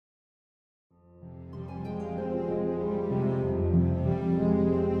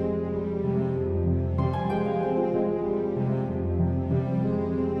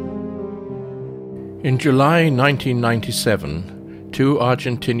In July 1997, two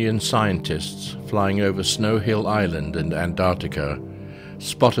Argentinian scientists flying over Snow Hill Island in Antarctica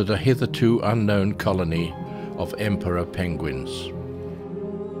spotted a hitherto unknown colony of emperor penguins.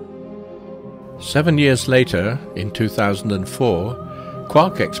 7 years later, in 2004,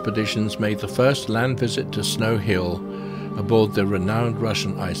 Quark expeditions made the first land visit to Snow Hill aboard the renowned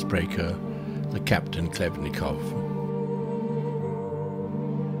Russian icebreaker, the Kapitan Khlebnikov.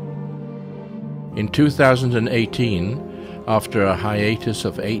 In 2018, after a hiatus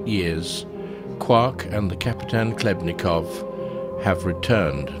of 8 years, Quark and the Kapitan Khlebnikov have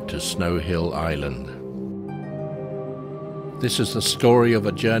returned to Snow Hill Island. This is the story of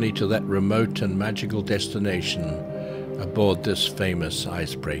a journey to that remote and magical destination aboard this famous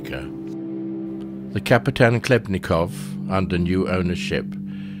icebreaker. The Kapitan Khlebnikov, under new ownership,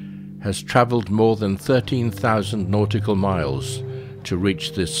 has travelled more than 13,000 nautical miles to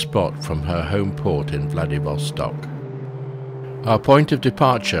reach this spot from her home port in Vladivostok. Our point of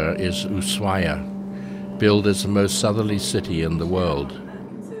departure is Ushuaia, billed as the most southerly city in the world.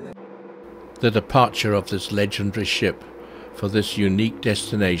 The departure of this legendary ship for this unique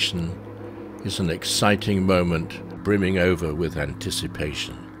destination is an exciting moment brimming over with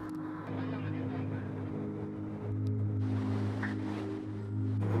anticipation.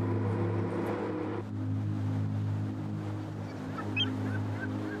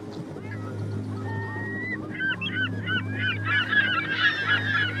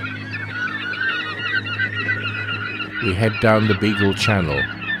 We head down the Beagle Channel,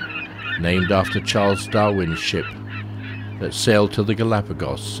 named after Charles Darwin's ship that sailed to the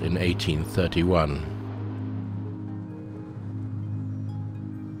Galapagos in 1831.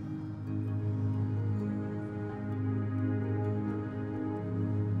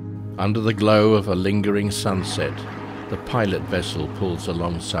 Under the glow of a lingering sunset, the pilot vessel pulls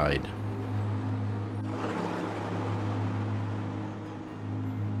alongside.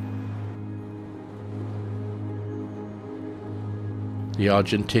 The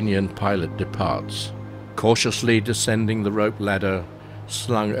Argentinian pilot departs, cautiously descending the rope ladder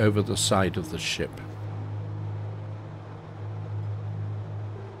slung over the side of the ship.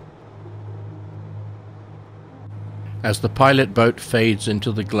 As the pilot boat fades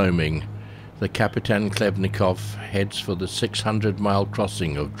into the gloaming, the Kapitan Khlebnikov heads for the 600-mile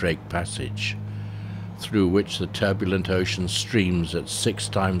crossing of Drake Passage, through which the turbulent ocean streams at 6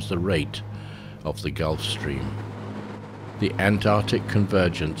 times the rate of the Gulf Stream. The Antarctic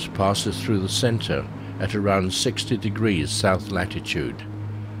convergence passes through the center at around 60 degrees south latitude.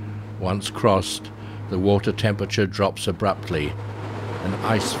 Once crossed, the water temperature drops abruptly and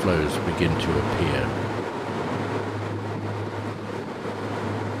ice floes begin to appear.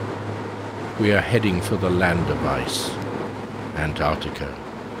 We are heading for the land of ice, Antarctica,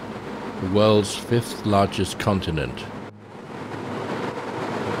 the world's 5th largest continent.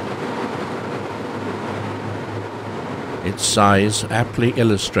 Its size aptly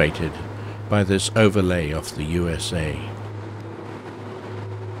illustrated by this overlay of the USA.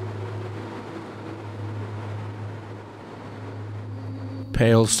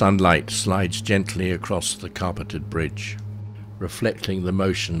 Pale sunlight slides gently across the carpeted bridge, reflecting the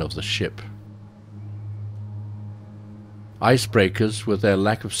motion of the ship. Icebreakers, with their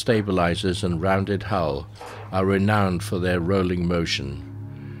lack of stabilizers and rounded hull, are renowned for their rolling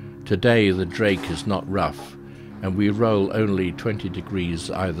motion. Today the Drake is not rough, and we roll only 20 degrees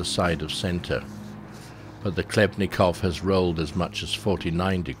either side of center, but the Khlebnikov has rolled as much as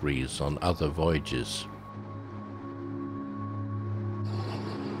 49 degrees on other voyages.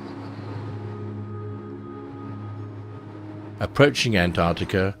 Approaching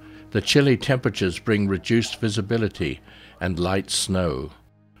Antarctica, the chilly temperatures bring reduced visibility and light snow.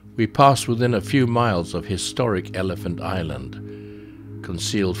 We pass within a few miles of historic Elephant Island,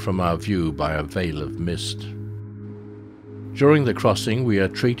 concealed from our view by a veil of mist. During the crossing, we are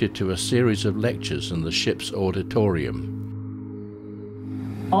treated to a series of lectures in the ship's auditorium.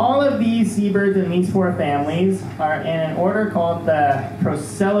 All of these seabirds in these 4 families are in an order called the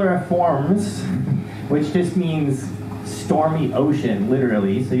Procellariiformes, which just means stormy ocean,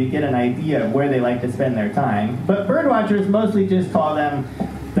 literally, so you get an idea of where they like to spend their time. But birdwatchers mostly just call them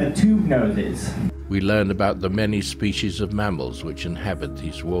the tube noses. We learn about the many species of mammals which inhabit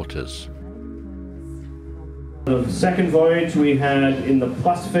these waters. The second voyage we had in the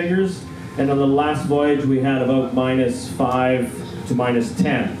plus figures, and on the last voyage we had about -5 to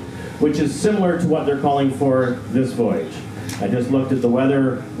 -10, which is similar to what they're calling for this voyage. I just looked at the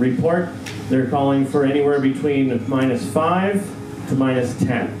weather report. They're calling for anywhere between -5 to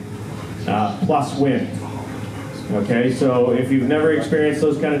 -10, plus wind. Okay, so if you've never experienced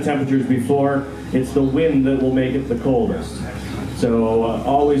those kind of temperatures before, it's the wind that will make it the coldest. So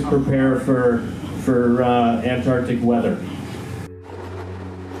always prepare for Antarctic weather.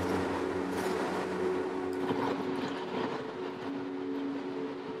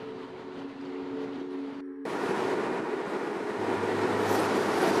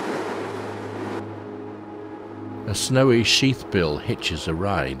 A snowy sheathbill hitches a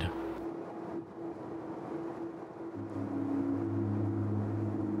ride.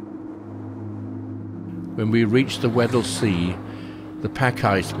 When we reach the Weddell Sea, the pack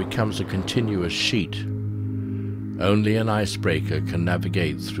ice becomes a continuous sheet. Only an icebreaker can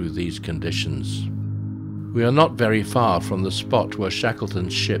navigate through these conditions. We are not very far from the spot where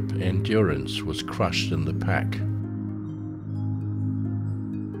Shackleton's ship Endurance was crushed in the pack.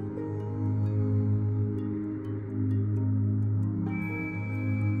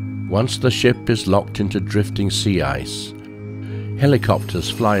 Once the ship is locked into drifting sea ice, helicopters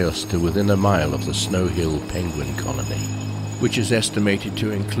fly us to within a mile of the Snow Hill penguin colony, which is estimated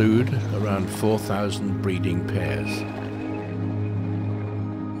to include around 4,000 breeding pairs.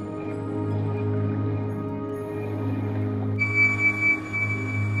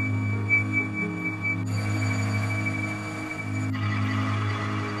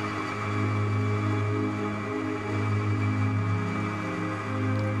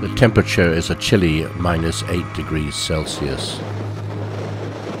 The temperature is a chilly -8 degrees Celsius.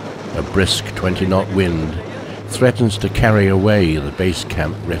 A brisk 20-knot wind threatens to carry away the base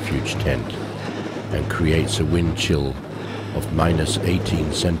camp refuge tent and creates a wind chill of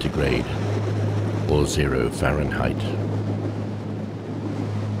 -18 centigrade or 0 Fahrenheit.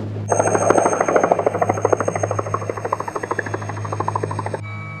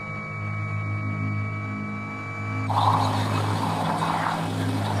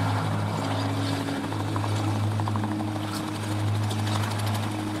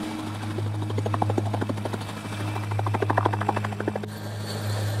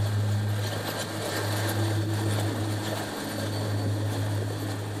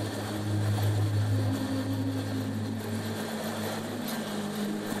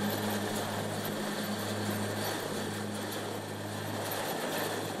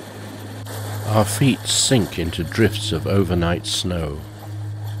 Our feet sink into drifts of overnight snow.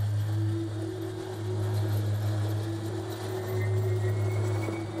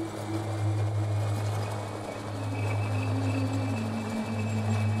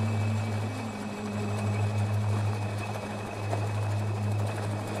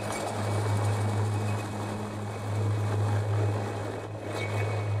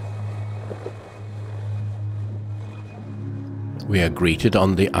 We are greeted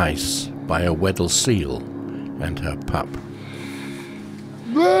on the ice by a Weddell seal and her pup.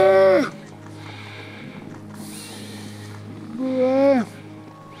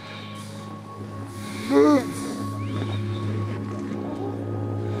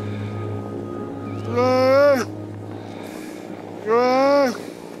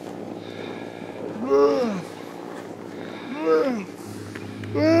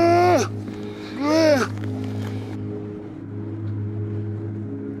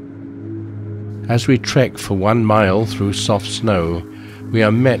 As we trek for 1 mile through soft snow, we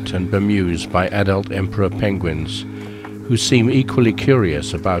are met and bemused by adult emperor penguins who seem equally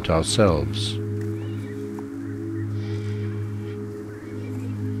curious about ourselves.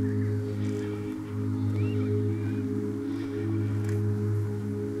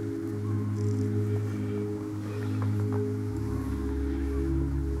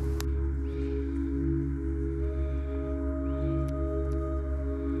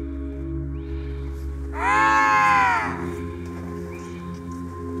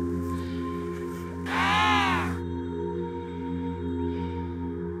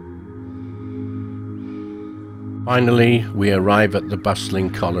 Finally, we arrive at the bustling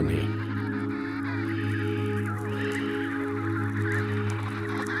colony.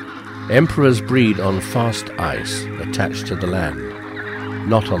 Emperors breed on fast ice attached to the land,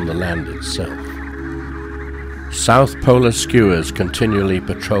 not on the land itself. South polar skuas continually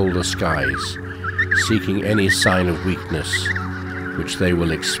patrol the skies, seeking any sign of weakness, which they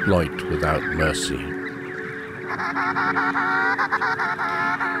will exploit without mercy.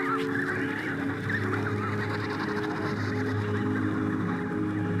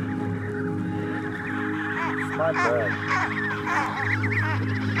 My bird.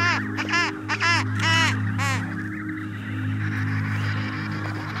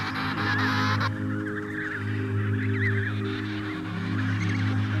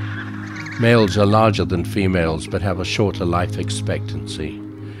 Males are larger than females but have a shorter life expectancy.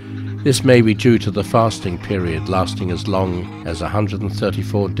 This may be due to the fasting period lasting as long as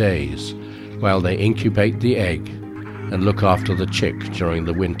 134 days, while they incubate the egg and look after the chick during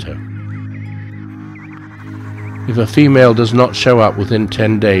the winter. If a female does not show up within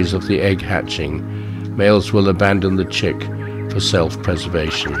 10 days of the egg hatching, males will abandon the chick for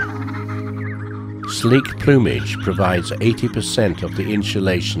self-preservation. Sleek plumage provides 80% of the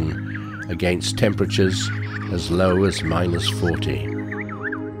insulation against temperatures as low as -40.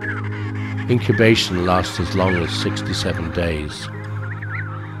 Incubation lasts as long as 67 days.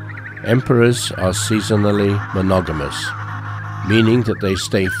 Emperors are seasonally monogamous, meaning that they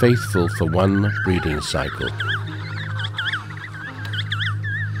stay faithful for one breeding cycle.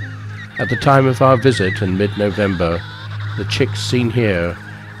 At the time of our visit in mid-November, the chicks seen here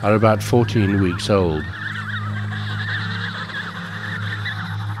are about 14 weeks old.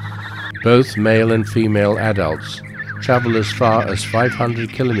 Both male and female adults travel as far as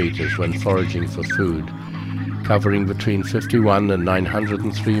 500 kilometers when foraging for food, covering between 51 and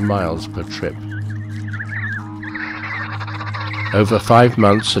 903 miles per trip. Over 5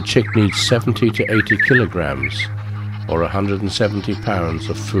 months, a chick needs 70 to 80 kilograms, or 170 pounds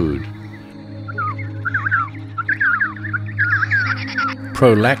of food.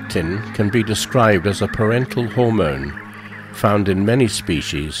 Prolactin can be described as a parental hormone found in many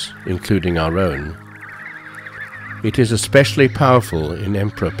species, including our own. It is especially powerful in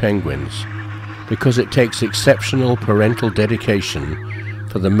emperor penguins because it takes exceptional parental dedication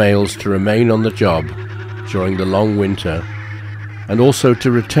for the males to remain on the job during the long winter and also to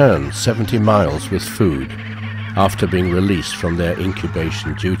return 70 miles with food after being released from their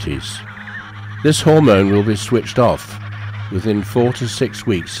incubation duties. This hormone will be switched off within 4 to 6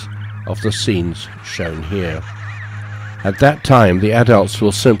 weeks of the scenes shown here. At that time, the adults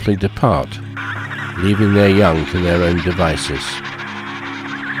will simply depart, leaving their young to their own devices.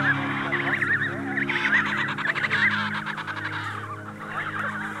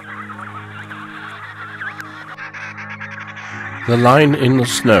 The line in the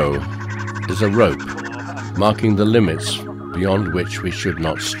snow is a rope, marking the limits beyond which we should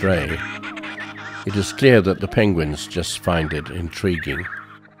not stray. It is clear that the penguins just find it intriguing.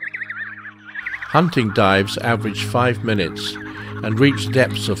 Hunting dives average 5 minutes and reach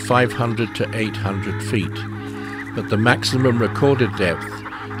depths of 500 to 800 feet, but the maximum recorded depth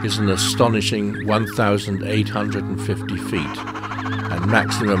is an astonishing 1,850 feet, and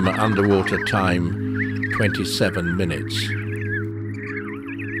maximum underwater time 27 minutes.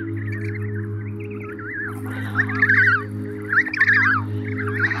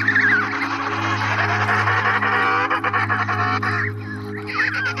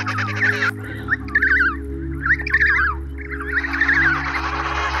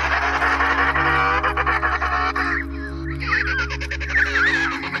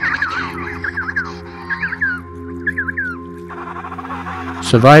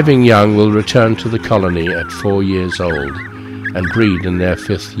 Surviving young will return to the colony at 4 years old and breed in their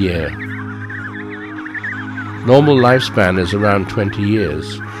 5th year. Normal lifespan is around 20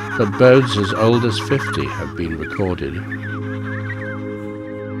 years, but birds as old as 50 have been recorded.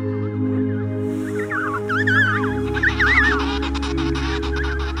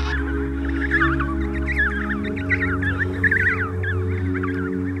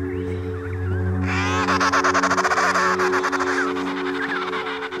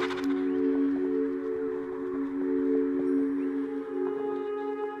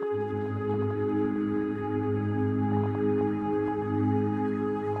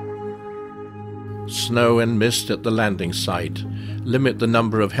 Snow and mist at the landing site limit the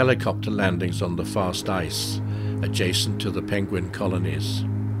number of helicopter landings on the fast ice adjacent to the penguin colonies.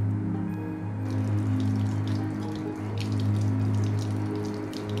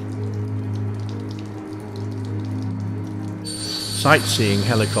 Sightseeing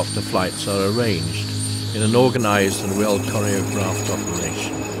helicopter flights are arranged in an organized and well choreographed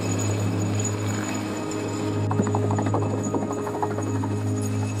operation.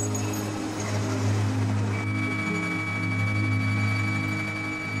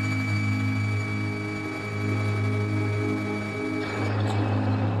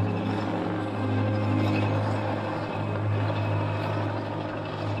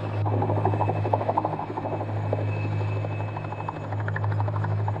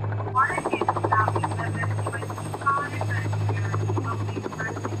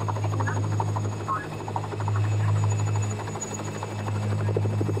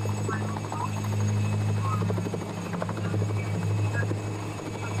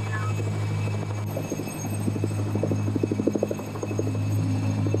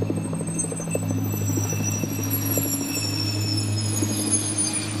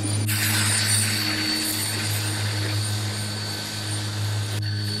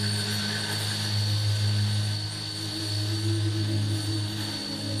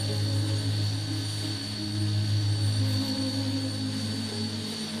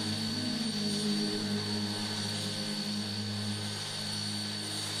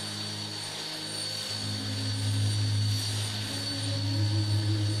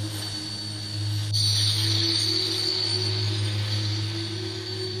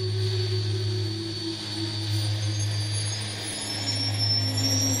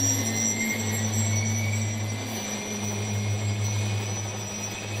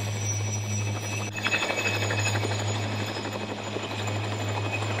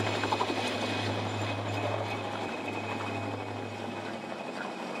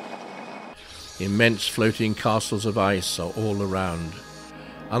 Immense floating castles of ice are all around.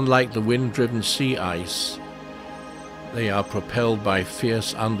 Unlike the wind-driven sea ice, they are propelled by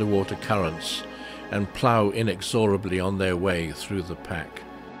fierce underwater currents and plough inexorably on their way through the pack.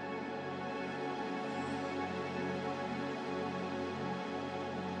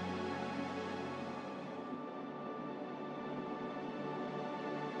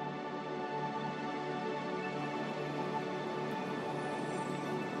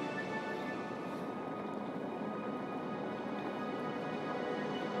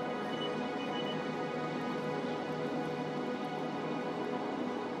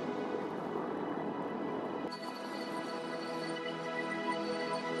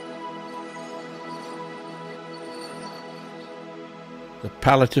 The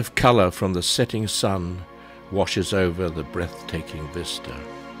palette of colour from the setting sun washes over the breathtaking vista.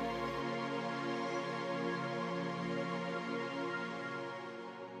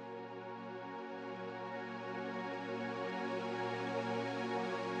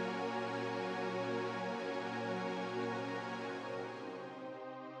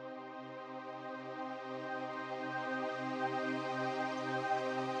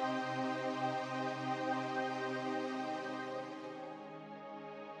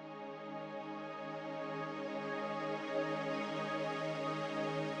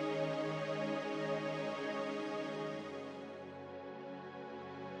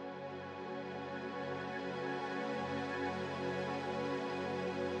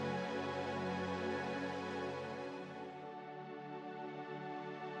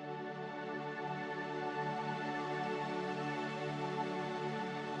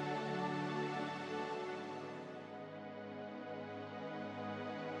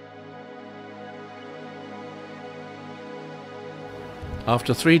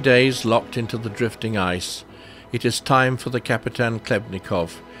 After 3 days locked into the drifting ice, it is time for the Kapitan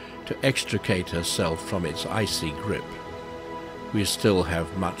Khlebnikov to extricate herself from its icy grip. We still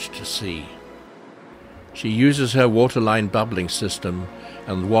have much to see. She uses her waterline bubbling system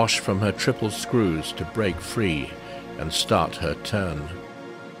and wash from her triple screws to break free and start her turn.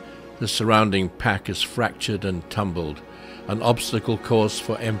 The surrounding pack is fractured and tumbled, an obstacle course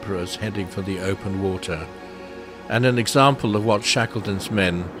for emperors heading for the open water, and an example of what Shackleton's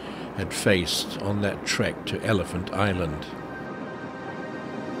men had faced on that trek to Elephant Island.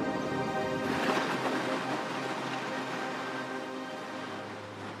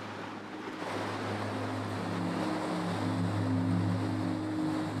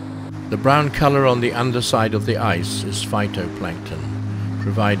 The brown colour on the underside of the ice is phytoplankton,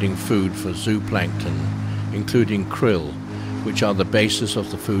 providing food for zooplankton, including krill, which are the basis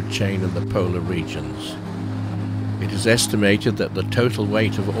of the food chain in the polar regions. It is estimated that the total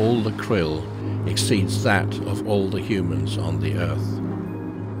weight of all the krill exceeds that of all the humans on the Earth.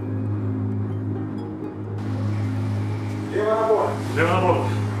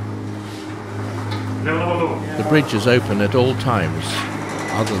 The bridge is open at all times,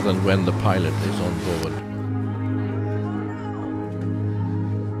 other than when the pilot is on board.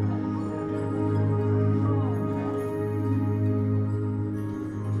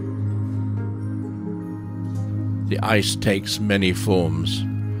 The ice takes many forms.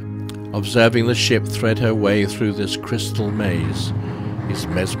 Observing the ship thread her way through this crystal maze is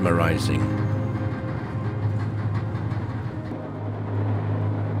mesmerizing.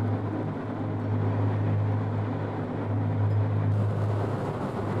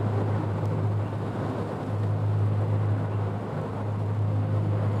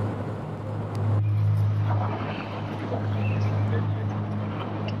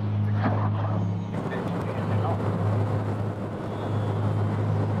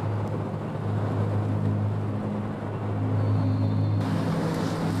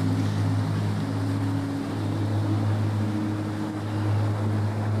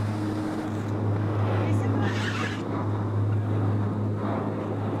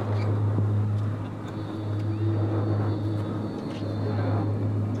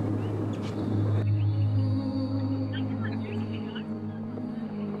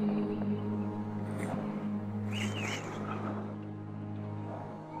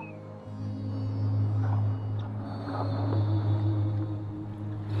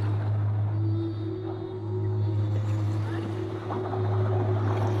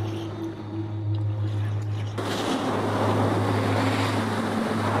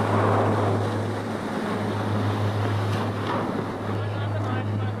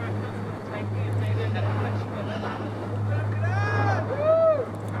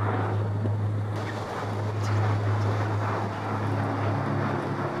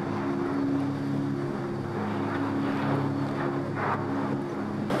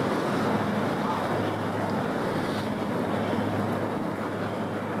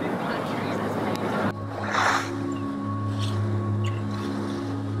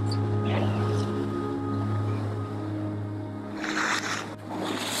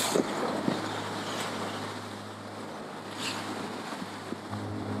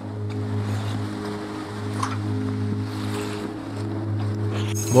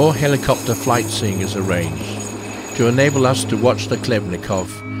 More helicopter flight seeing is arranged to enable us to watch the Khlebnikov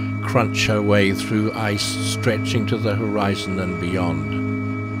crunch her way through ice stretching to the horizon and beyond.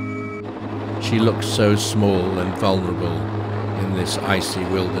 She looks so small and vulnerable in this icy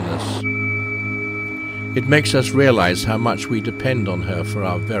wilderness. It makes us realize how much we depend on her for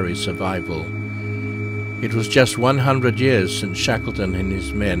our very survival. It was just 100 years since Shackleton and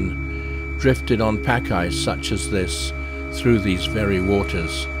his men drifted on pack ice such as this through these very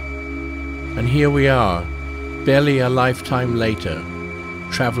waters. And here we are, barely a lifetime later,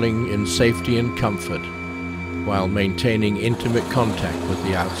 traveling in safety and comfort while maintaining intimate contact with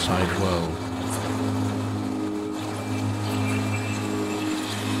the outside world.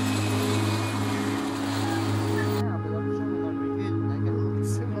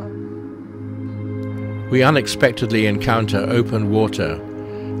 We unexpectedly encounter open water,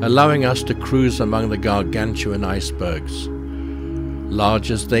 allowing us to cruise among the gargantuan icebergs.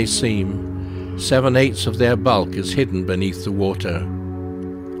 Large as they seem, 7/8 of their bulk is hidden beneath the water.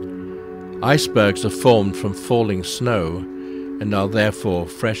 Icebergs are formed from falling snow and are therefore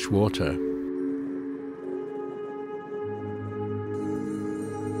fresh water.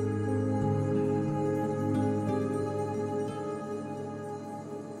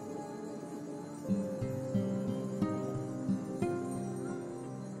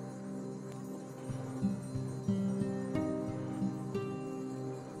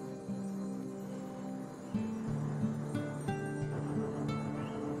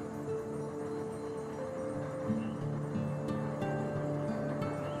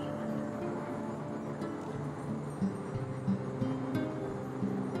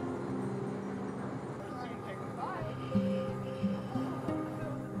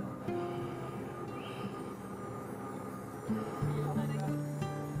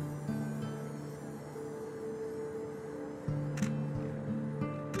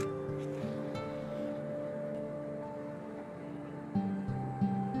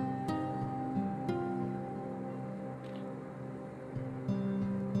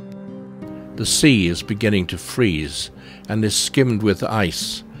 The sea is beginning to freeze and is skimmed with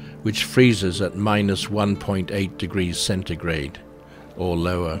ice, which freezes at -1.8 degrees centigrade, or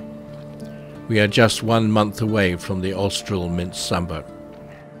lower. We are just 1 month away from the austral midsummer.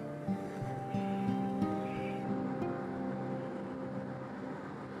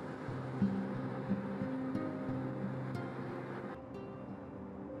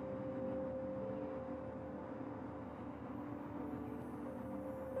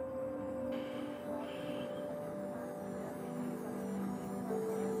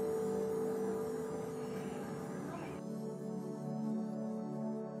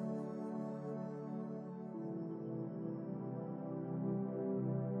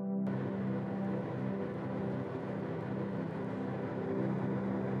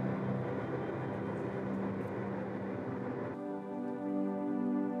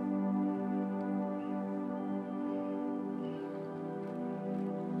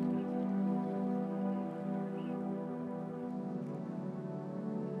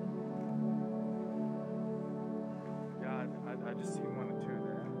 I just see 1 and 2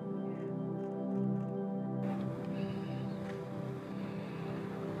 there.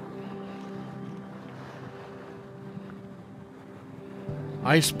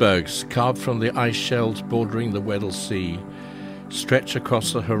 Icebergs carved from the ice shelves bordering the Weddell Sea stretch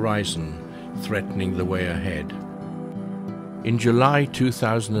across the horizon, threatening the way ahead. In July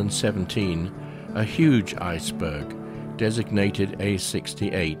 2017, a huge iceberg, designated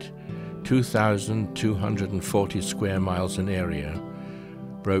A68, 2,240 square miles in area,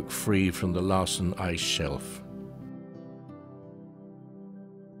 broke free from the Larsen ice shelf.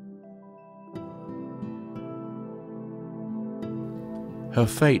 Her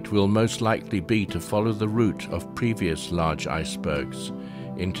fate will most likely be to follow the route of previous large icebergs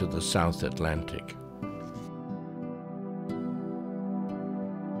into the South Atlantic.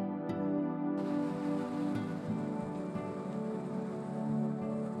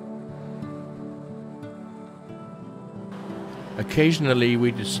 Occasionally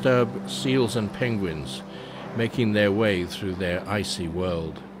we disturb seals and penguins, making their way through their icy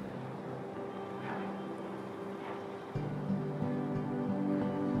world.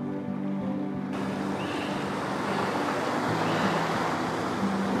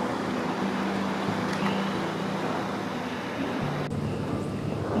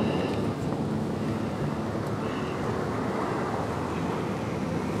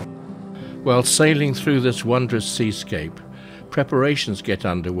 While sailing through this wondrous seascape, preparations get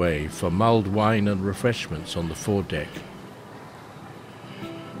underway for mulled wine and refreshments on the foredeck.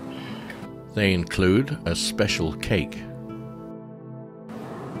 They include a special cake.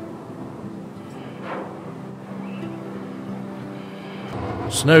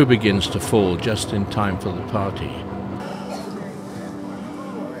 Snow begins to fall just in time for the party.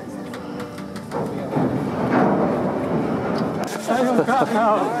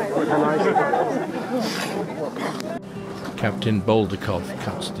 Captain Khlebnikov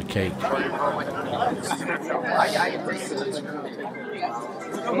cuts the cake.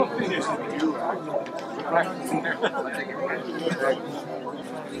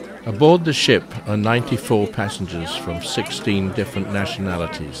 Aboard the ship are 94 passengers from 16 different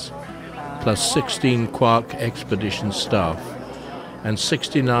nationalities, plus 16 Quark expedition staff and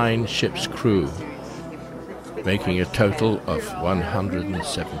 69 ship's crew, making a total of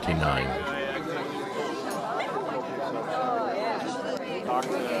 179.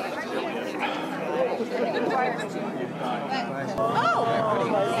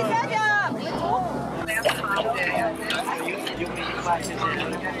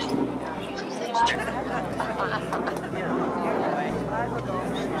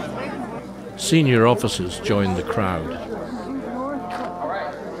 Senior officers join the crowd.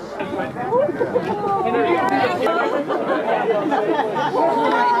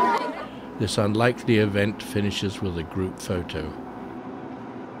 This unlikely event finishes with a group photo.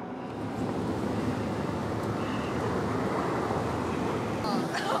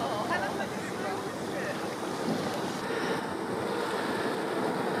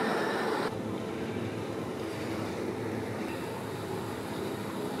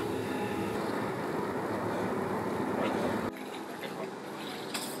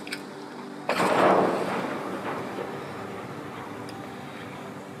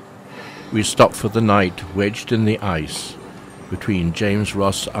 We stop for the night wedged in the ice between James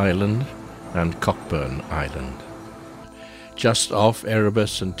Ross Island and Cockburn Island. Just off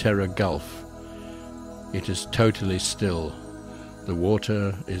Erebus and Terror Gulf, it is totally still. The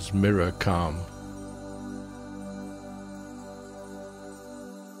water is mirror calm.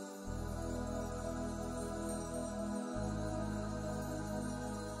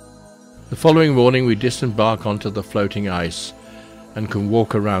 The following morning we disembark onto the floating ice and can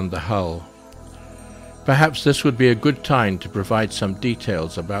walk around the hull. Perhaps this would be a good time to provide some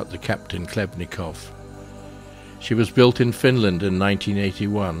details about the Kapitan Khlebnikov. She was built in Finland in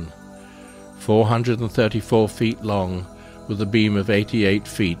 1981, 434 feet long with a beam of 88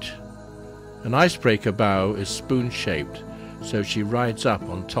 feet. An icebreaker bow is spoon-shaped, so she rides up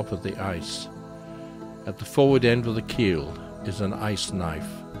on top of the ice. At the forward end of the keel is an ice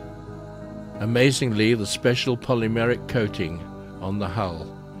knife. Amazingly, the special polymeric coating on the hull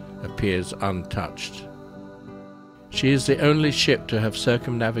appears untouched. She is the only ship to have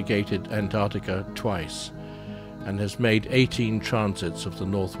circumnavigated Antarctica twice and has made 18 transits of the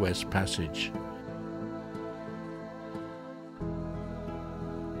Northwest Passage.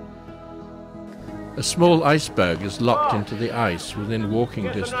 A small iceberg is locked into the ice within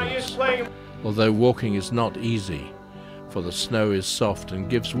walking distance, although walking is not easy, for the snow is soft and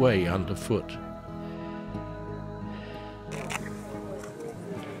gives way underfoot.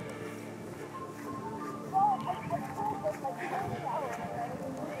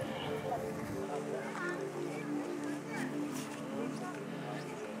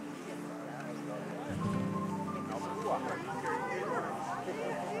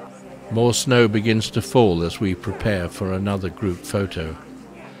 More snow begins to fall as we prepare for another group photo.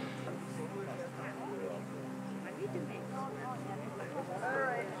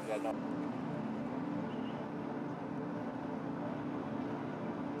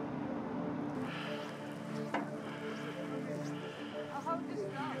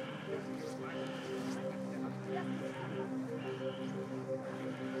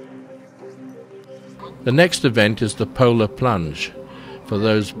 The next event is the polar plunge, for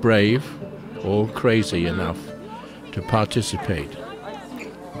those brave or crazy enough to participate.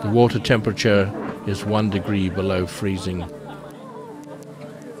 The water temperature is 1 degree below freezing.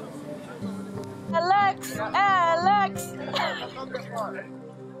 Alex! Alex!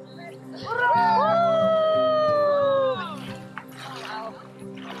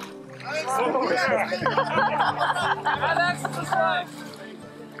 Alex, this way!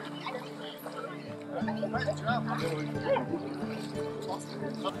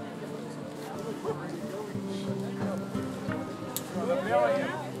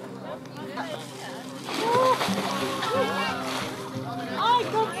 Oh,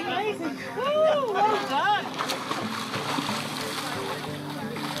 that's amazing! Woo, well done!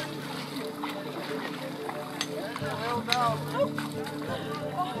 Well done!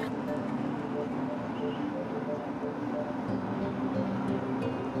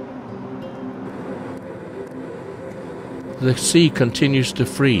 The sea continues to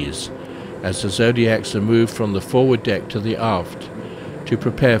freeze as the Zodiacs are moved from the forward deck to the aft to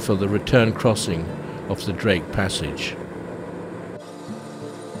prepare for the return crossing of the Drake Passage.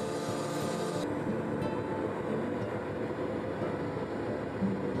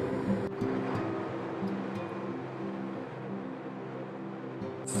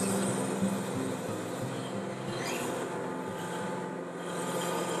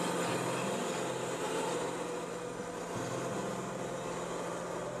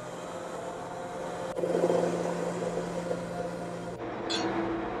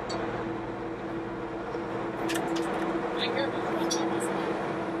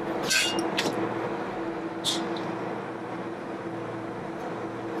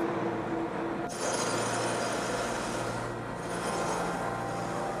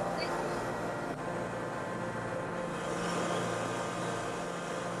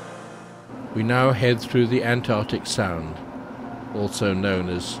 We now head through the Antarctic Sound, also known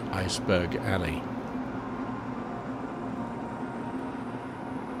as Iceberg Alley.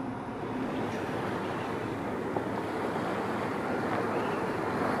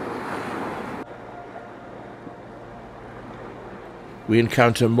 We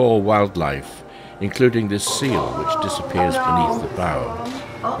encounter more wildlife, including this seal which disappears beneath the bow,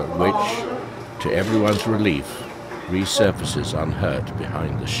 but which, to everyone's relief, resurfaces unhurt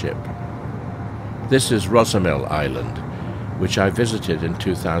behind the ship. This is Rosamel Island, which I visited in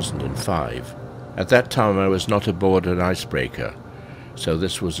 2005. At that time I was not aboard an icebreaker, so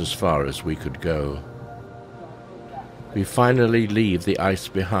this was as far as we could go. We finally leave the ice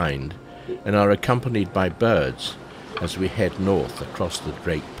behind and are accompanied by birds as we head north across the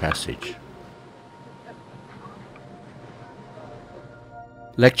Drake Passage.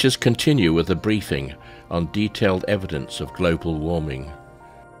 Lectures continue with a briefing on detailed evidence of global warming.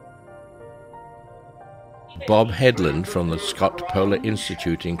 Bob Headland from the Scott Polar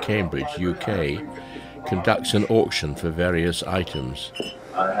Institute in Cambridge, UK, conducts an auction for various items.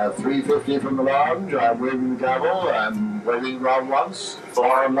 I have 350 from the lounge, I'm waving the gavel, I'm waving round once,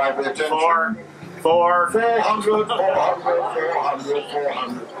 for my attention. 400.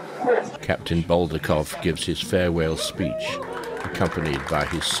 Captain Khlebnikov gives his farewell speech, accompanied by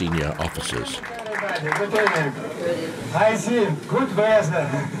his senior officers. Good evening. I see good weather.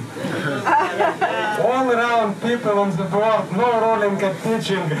 All around people on the board, no rolling and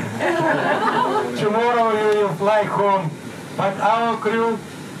pitching. Tomorrow we will fly home, but our crew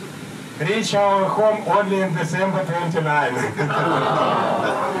reach our home only in December 29.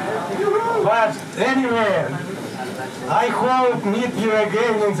 But anyway, I hope meet you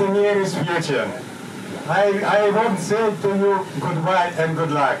again in the nearest future. I won't say to you goodbye and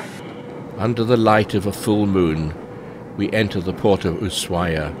good luck. Under the light of a full moon, we enter the port of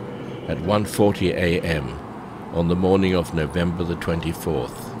Ushuaia at 1:40 a.m. on the morning of November the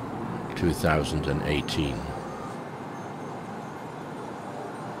 24th, 2018.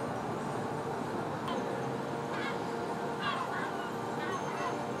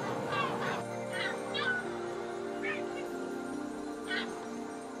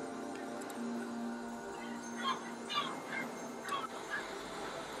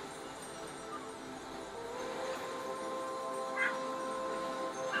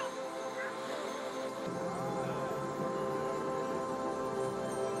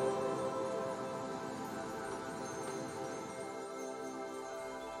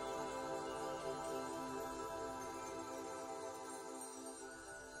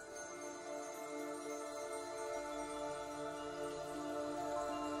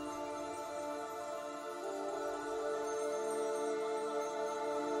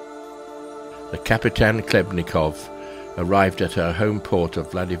 The Kapitan Khlebnikov arrived at her home port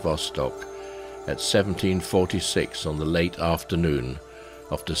of Vladivostok at 17:46 on the late afternoon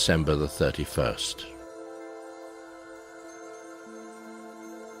of December the 31st.